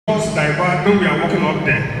Just divert when we are walking up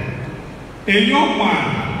there. A young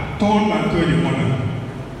man turned and told the mother,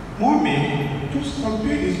 "Mommy, just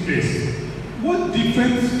compare this place. What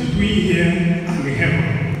difference between here and the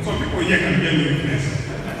heaven?" Some people here can hear no difference.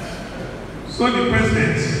 So the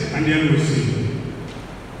president and the LOC,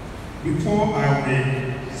 before I will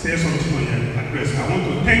say something on your address, I want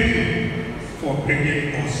to thank you for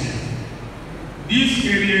bringing us here. This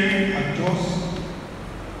area has just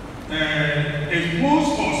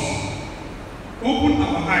exposed us, opened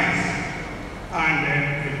our eyes, and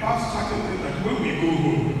about certain things that when we go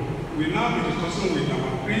home, we now be discussing with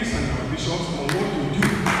our priests and our bishops on what to do.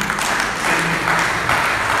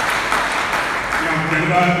 You have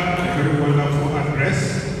delivered a very wonderful address.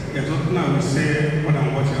 There's nothing I will say more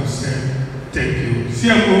than what you have said. Thank you.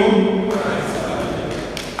 CMO.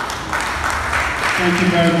 Thank you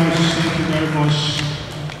very much. Thank you very much.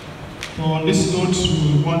 So on this note,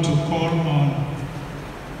 we want to call on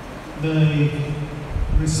the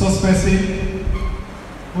resource person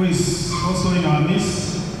who is also in our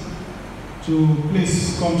midst to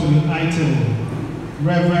please come to the high table.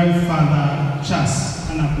 Reverend Father Charles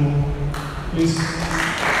Anapo, please.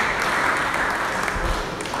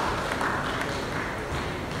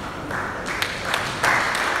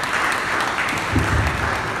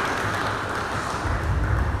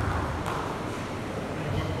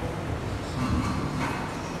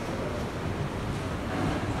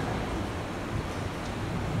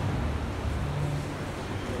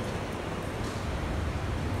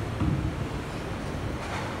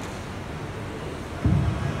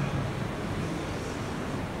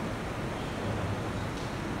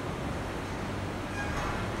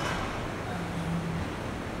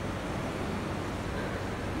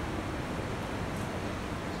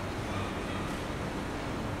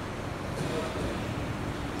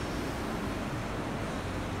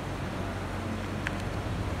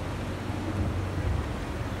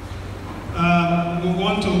 We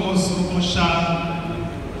want to also usher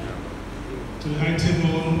to the high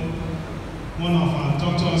table one of our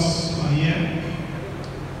doctors who are here,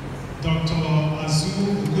 Dr.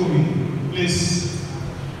 Azu Gowi. Please,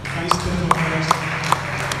 can you step forward?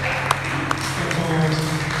 Step forward.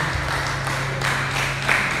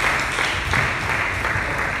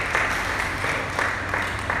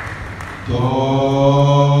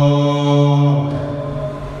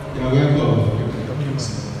 You're welcome.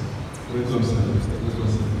 Welcome, sir.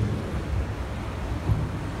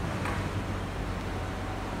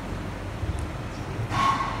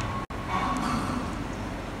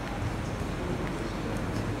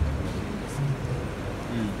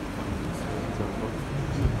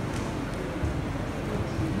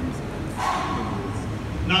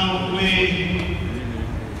 Now, we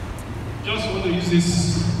just want to use this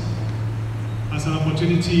as an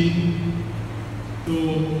opportunity to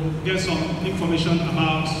get some information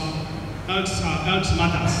about health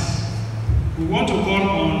matters. We want to call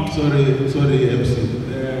on... Sorry, MC.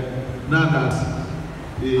 Now that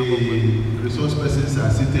the resource persons are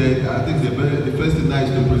seated, I think the first thing now is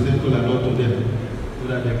to present cola to them so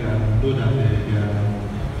that they can know that they are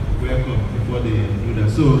welcome before they do that.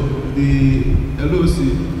 So, the LOC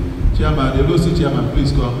chairman,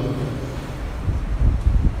 please come.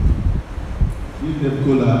 Give them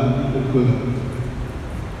cola,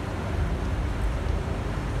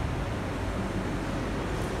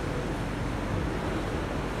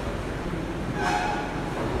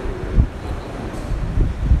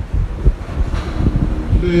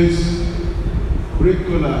 Please, break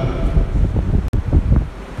cola.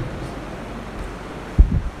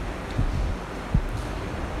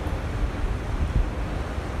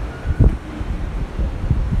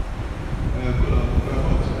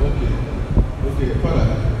 Okay, Father.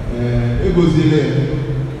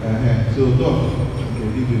 So, dog. Okay,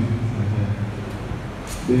 give him.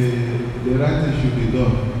 The writing should be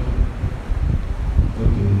done.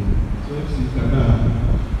 Okay. So, if you can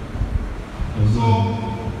So,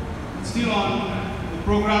 still on the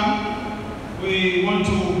program, we want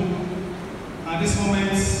to, at this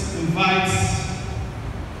moment, invite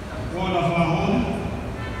one of our own,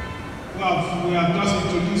 who we have just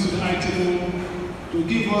introduced to the high table, to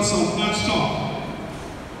give us some health talk.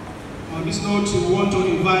 On this note, we want to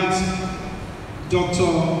invite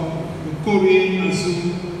Dr. Okori Azu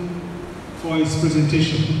for his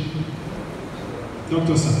presentation.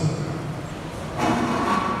 Dr. Sir.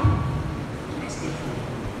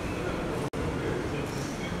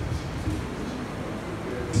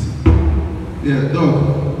 Yeah, Doc.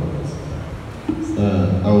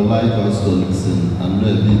 I would like us to listen and know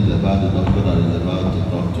a bit about the doctor that is about to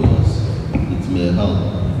talk to us. It may help.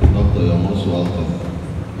 Doctor, you're most welcome.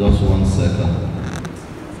 Just 1 second.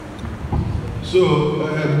 So,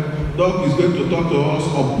 Doc is going to talk to us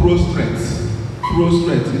on prostrate.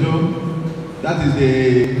 Prostrate, you know, that is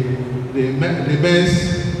the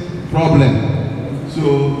men's problem. So,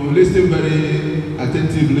 you listen very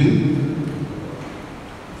attentively.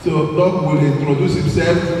 So, Doc will introduce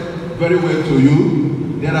himself very well to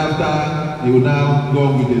you. Thereafter, he will now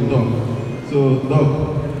go with the talk. So, Doc.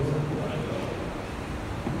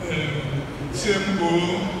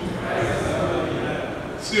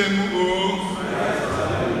 CMO,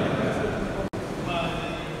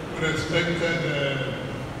 respected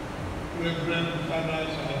Reverend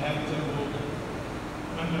Fathers of the High Temple,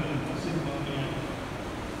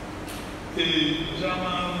 the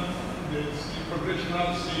German, the professional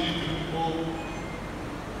CEO,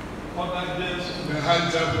 other guests of the High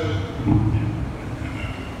Temple,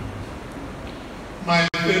 my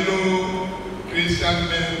fellow Christian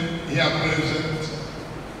men here present,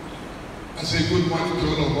 I say good morning to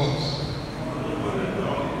all of us.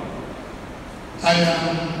 I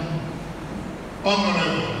am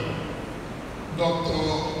Honorable Dr.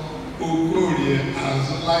 Okorie as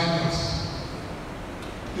Linus.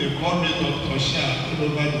 They call me Dr. Shah all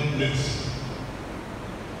over the place.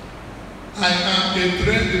 I am a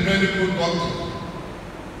trained medical doctor.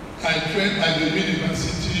 I trained at the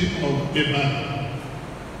University of Ibadan,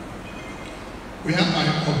 where I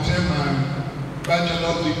obtained my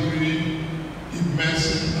bachelor's degree in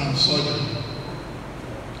medicine and surgery.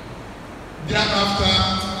 Thereafter,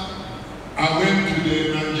 I went to the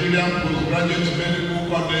Nigerian Postgraduate Medical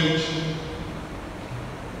College,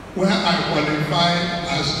 where I qualified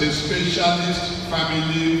as a specialist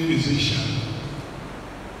family physician.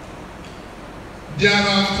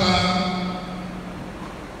 Thereafter,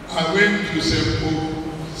 I went to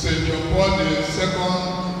St. John Paul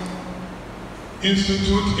II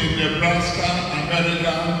Institute in Nebraska,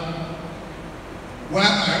 America, where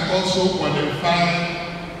I also qualified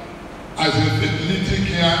as a fertility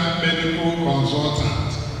care medical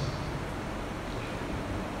consultant.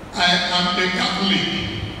 I am a Catholic,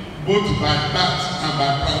 both by birth and by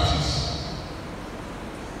practice.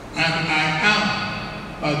 And I am,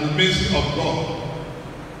 by the mercy of God,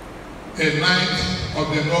 a knight of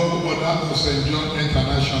the Noble Order of St. John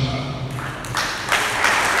International.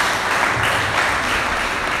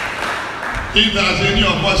 If there's any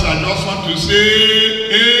of us, I just want to say,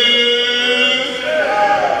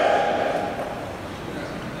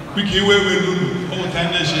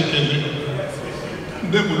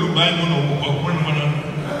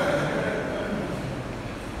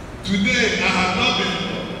 today, I have not been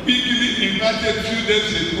quickly invited a few days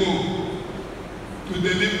ago to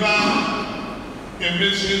deliver a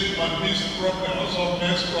message on this problem, also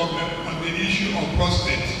men's problem, on the issue of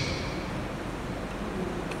prostate.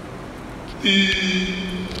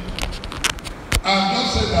 I've just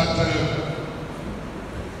said that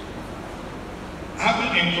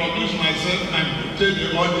having introduced myself and to the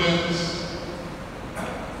audience,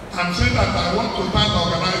 I'm saying that I want to thank the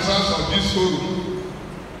organizers of this forum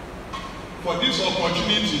for this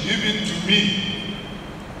opportunity given to me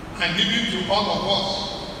and given to all of us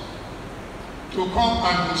to come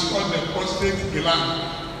and discuss the prostate gland,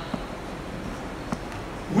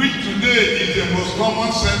 which today is the most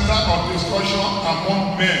common center of discussion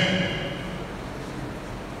among men.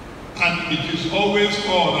 And it is always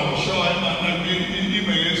called, I'm sure,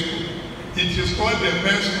 it is called the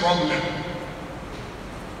men's problem.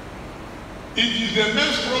 It is the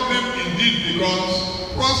men's problem indeed because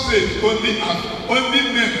prostate only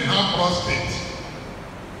men have prostate.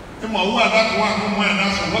 Who are that one who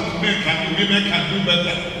asks what men can do, women can do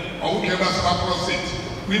better, or who can have prostate.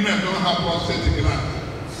 Women don't have prostate gland.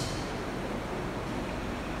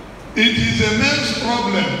 It is a men's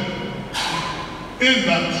problem in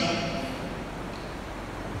that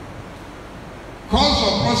cause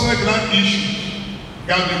of prostate gland issues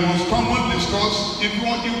are the most common discussed if you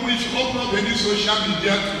wish open any social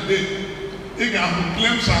media today. They can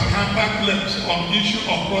claims and counter claims on issue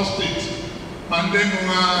of prostate.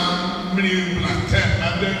 Mandenwa mini plantain,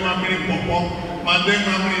 mandenwa mini popo,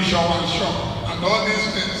 mandenwa mini shower and all these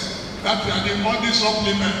things. That are all these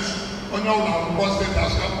supplements. On our prostate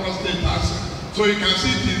has prostate has. So you can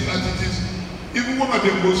see it is that it is even one of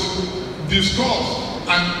the most discussed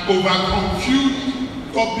and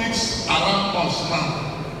over-confused topics around us now.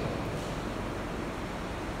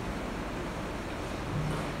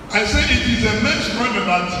 I say it is a men's problem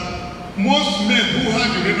that most men who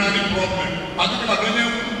have urinary problem, particularly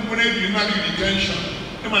when they have urinary retention,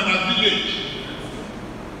 in my village,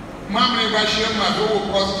 Mamre Bashir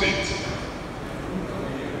Mago prostate.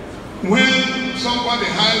 When somebody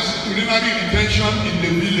has urinary retention in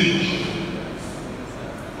the village,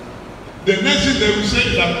 The next thing they will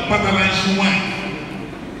say is that Patalanshi wine.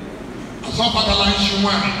 I saw Patalanshi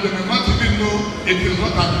wine. They may not even know it is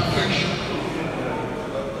not an infection.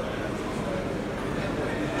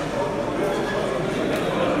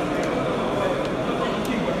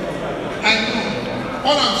 I know.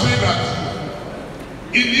 All I'm saying that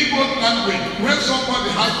in Igbo language, when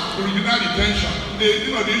somebody has original intention, they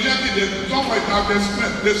usually somebody have the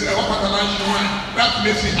smell. They say, "Oh, Patalanshi wine." That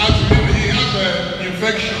means he has an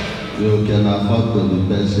infection. You can afford to be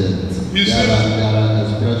patient. There are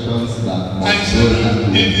expressions that must go that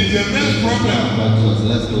it is a main problem.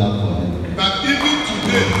 Let's clap for him. That even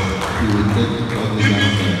today, he will take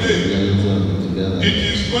together. It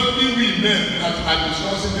is only we men that are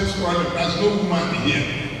discussing this problem. There's no woman here.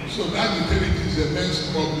 So that it is a men's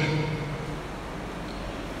problem.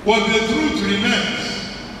 But the truth remains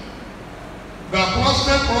that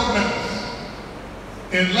prostate problems,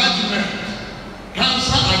 enlargement,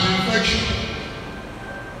 cancer and infection,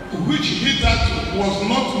 which hitherto was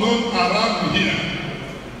not known around here,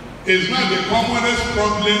 is now the commonest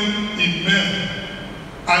problem in men,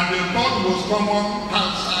 and the third most common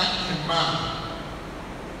cancer in man.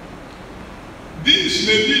 This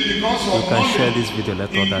may be because of you can share this video, let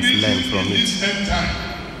others learn from it.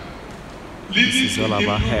 This is all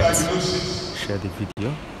about health. Share the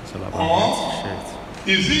video. It's all about health. Share it.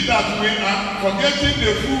 Is it that we are forgetting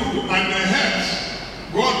the food and the herbs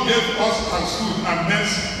God gave us as food and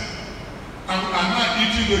medicine, and we are not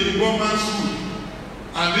eating the Igbo man's food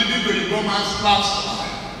and living the Igbo man's lifestyle,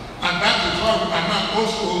 and that is why we are not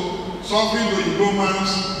also suffering the Igbo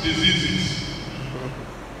man's diseases?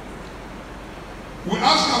 We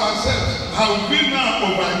ask ourselves, have we now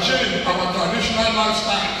overchanged our traditional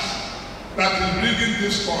lifestyles that is bringing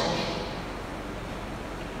this forth?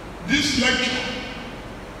 This lecture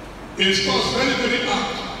is thus very, very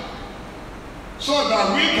apt, so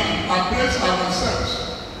that we can appraise ourselves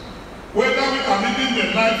whether we are living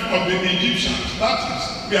the life of the Egyptians. That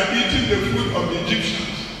is, we are eating the food of the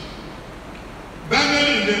Egyptians. Daniel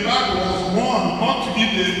in the Bible was warned not to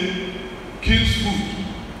eat the king's food.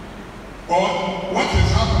 Or what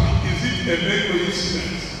is happening? Is it a mere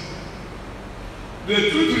coincidence? The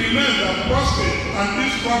truth remains that prostate and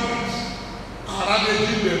these problems are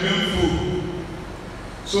ravaging the main food.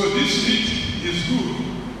 So this meeting is good,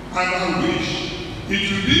 and I wish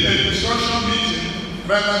it will be a discussion meeting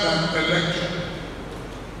rather than a lecture.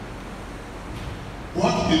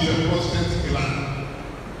 What is a prostate gland?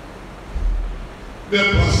 The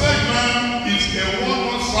prostate gland is a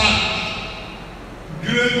one-sized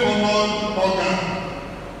gray-colored organ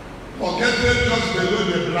located just below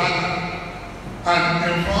the bladder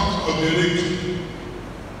and in front of the rectum.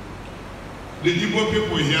 The Igbo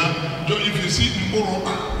people here, if you see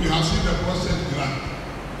Orlu, you have seen the prostate gland.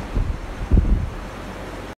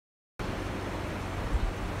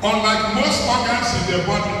 Unlike most organs in the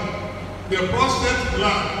body, the prostate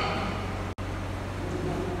gland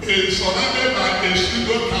is surrounded by a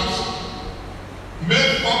pseudo capsule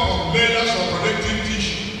made up of layers of connective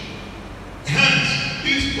tissue. Hence,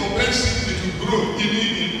 its propensity to grow even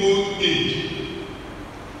in old age.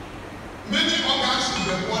 Many organs in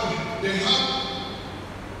the body, they have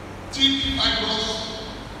thick fibrous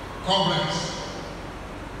coverings.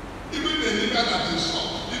 Even the liver that is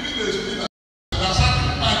soft, even the spleen that are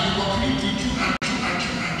sacrificed, you continue to chew and chew and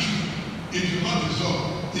chew and chew. It will not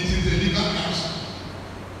dissolve. It is the liver capsule.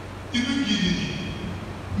 Even kidney.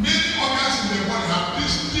 Many organs in the body have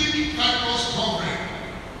this thick fibrous covering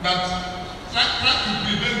that try to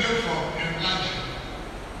prevent them from enlarging.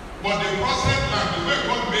 But the prostate gland, the way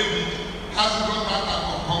God made it, has got that type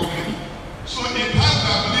of covering. So it has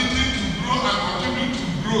the ability to grow and continue to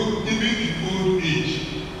grow even in old age.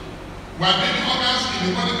 While many organs in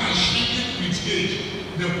the body are shrinking with age,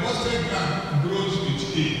 the prostate gland grows with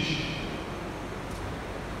age.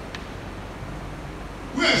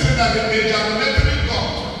 We have said that the ejaculatory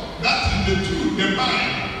duct, that is the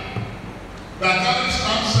mind that carries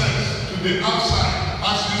sperm cells to the outside,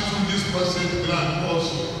 passes through this prostate gland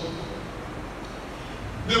also.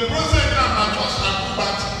 The prostate gland matures at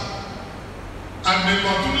puberty and may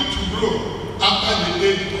continue to grow after the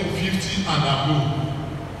age of 50 and above.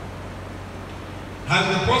 Has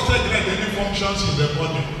the prostate gland any functions in the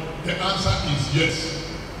body? The answer is yes.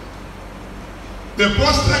 The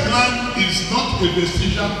prostate gland is not a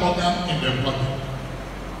vestigial organ in the body.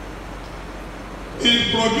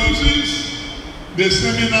 It produces the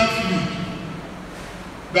seminal fluid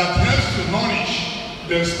that helps to nourish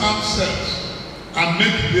the sperm cells and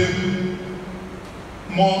make them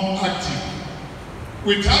more active.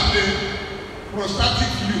 Without the prostatic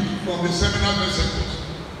fluid from the seminal vesicles,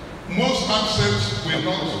 most sperm cells will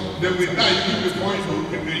not, they will die even before you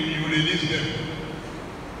release them.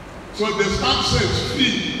 So the sperm cells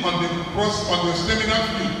feed on the seminal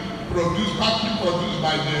fluid partly produced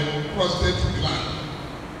by the prostate gland.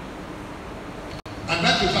 And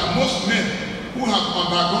that is why most men who have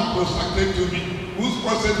undergone prostatectomy, whose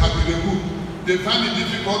prostate has been removed, they find it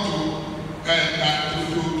difficult to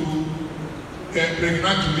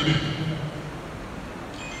pregnant women.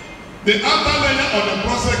 The outer layer of the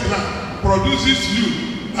prostate gland produces fluid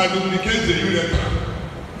that duplicates the urethra.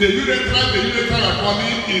 The urethra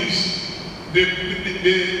actually is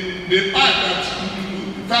the part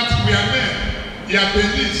that we are men. Your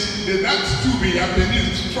penis, that tube in your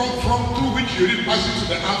penis, from through which urine passes to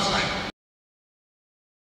the outside,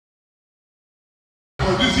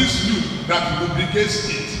 produces fluid that lubricates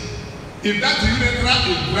it. If that urethra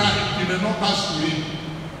is dry, it may not pass through it.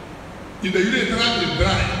 If the urethra is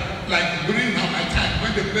dry, like during time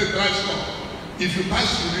when the place dries up, if you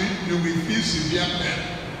pass through it, you will feel severe pain.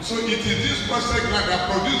 So it is this prostate gland that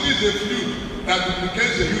produces the fluid that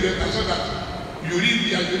lubricates the urethra so that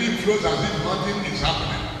urine flows as if nothing is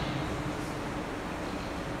happening.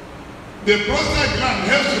 The prostate gland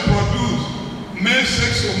helps to produce male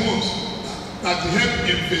sex hormones that help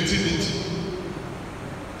in fertility.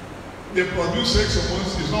 They produce sex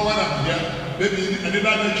hormones, is not what I'm here. Maybe in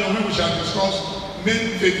another lecture when we shall discuss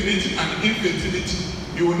male fertility and infertility,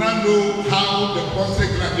 you will now know how the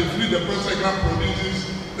prostate gland, the fluid the prostate gland produces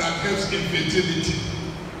that helps in fertility.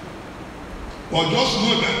 But just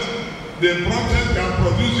know that the prostate gland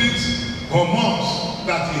produces hormones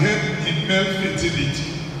that help in male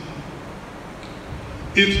fertility.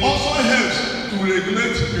 It also helps to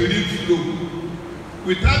regulate urine flow.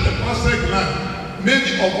 Without the prostate gland,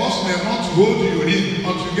 many of us may not hold urine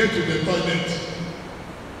until we get to the toilet.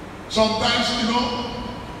 Sometimes,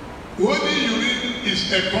 holding urine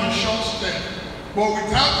is a conscious step, but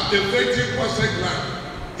without effective prostate gland,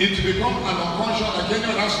 it becomes an unconscious, like any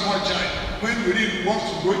other small child. When urine wants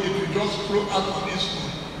to go, it will just flow out on its own.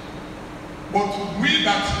 But we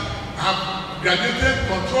that have graduated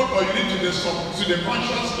control of urine to the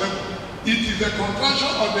conscious level, it is the contraction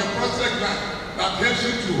of the prostate gland that helps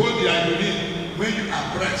you to hold your urine when you are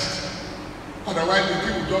pressed. Otherwise, the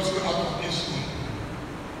thing will just go out on its own.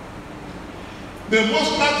 The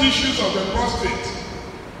muscular tissues of the prostate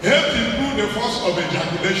help improve the force of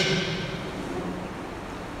ejaculation.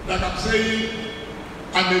 Like I'm saying,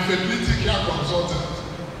 I'm a fertility care consultant.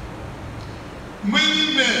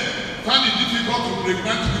 Many men find it difficult to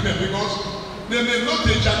pregnant women because they may not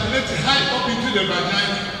ejaculate high up into the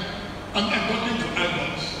vagina. I'm not talking to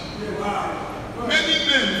adults. Many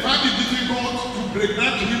men find it difficult to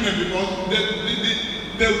pregnant women because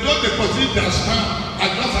they will not deposit their sperm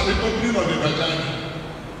just at the opening of the vagina.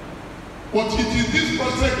 But it is this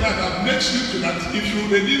prostate gland that makes you to that if you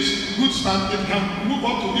release good sperm, it can move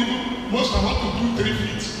up to even most of up to 2-3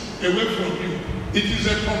 feet away from you. It is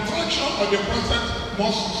a contraction of the prostate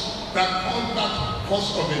muscles that cause that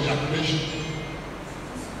force of ejaculation.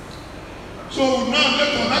 So now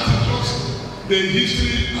that is just the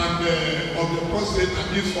history and of the prostate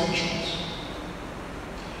and its functions.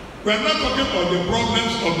 We are not talking about the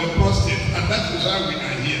problems of the prostate, and that is why we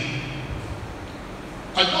are here.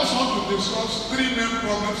 I just want to discuss 3 main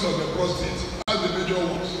problems of the prostate as the major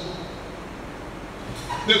ones.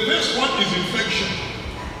 The first one is infection.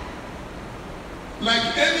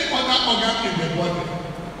 Like any other organ in the body,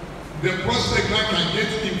 the prostate gland can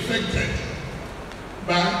get infected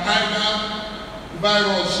by either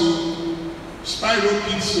virus,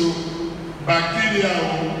 spirochetes, bacteria,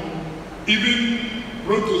 even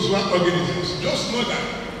protozoa organisms. Just know that,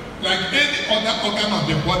 like any other organ of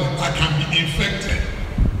the body that can be infected,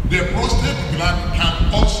 the prostate gland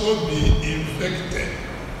can also be infected.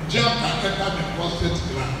 Germ can enter the prostate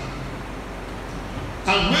gland.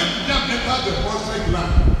 And when germ enters the prostate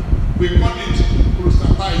gland, we call it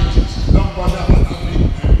prostatitis. Don't bother about that.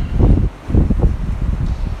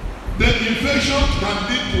 The infection can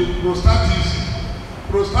lead to prostatism.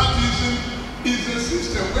 Prostatism is a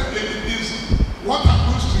system where it is what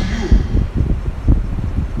happens to you.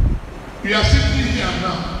 You are sitting here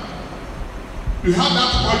now. You have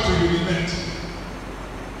that urge to urinate.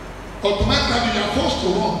 Automatically you are forced to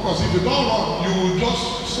run, because if you don't run, you will just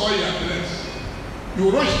soil your dress. You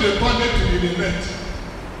rush the toilet to urinate.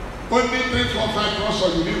 Only 3, 4, 5 drops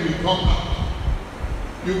of urine will come out.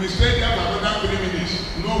 You will stay there for another 3 minutes.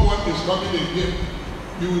 No one is coming again.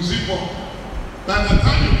 You will zip up. By the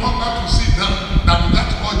time you come back to sit down, that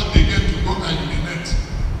urge again to go and urinate.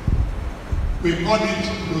 We call it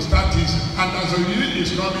prostatism. And as the urine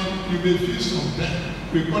is coming, you may feel some pain.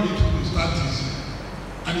 We call it prostatism.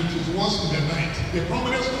 And it it is worse in the night. The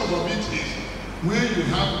commonest cause of it is when you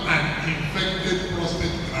have an infected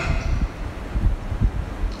prostate gland.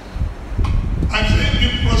 I'm saying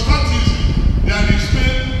in prostatism, there is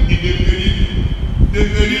pain in the perineum. The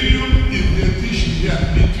perineum is the tissue here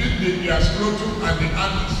between your scrotum and the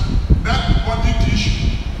anus. That body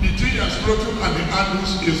tissue between your scrotum and the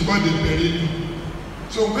anus is called the perineum.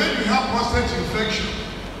 So when you have prostate infection,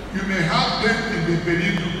 you may have pain in the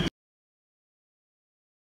perineum.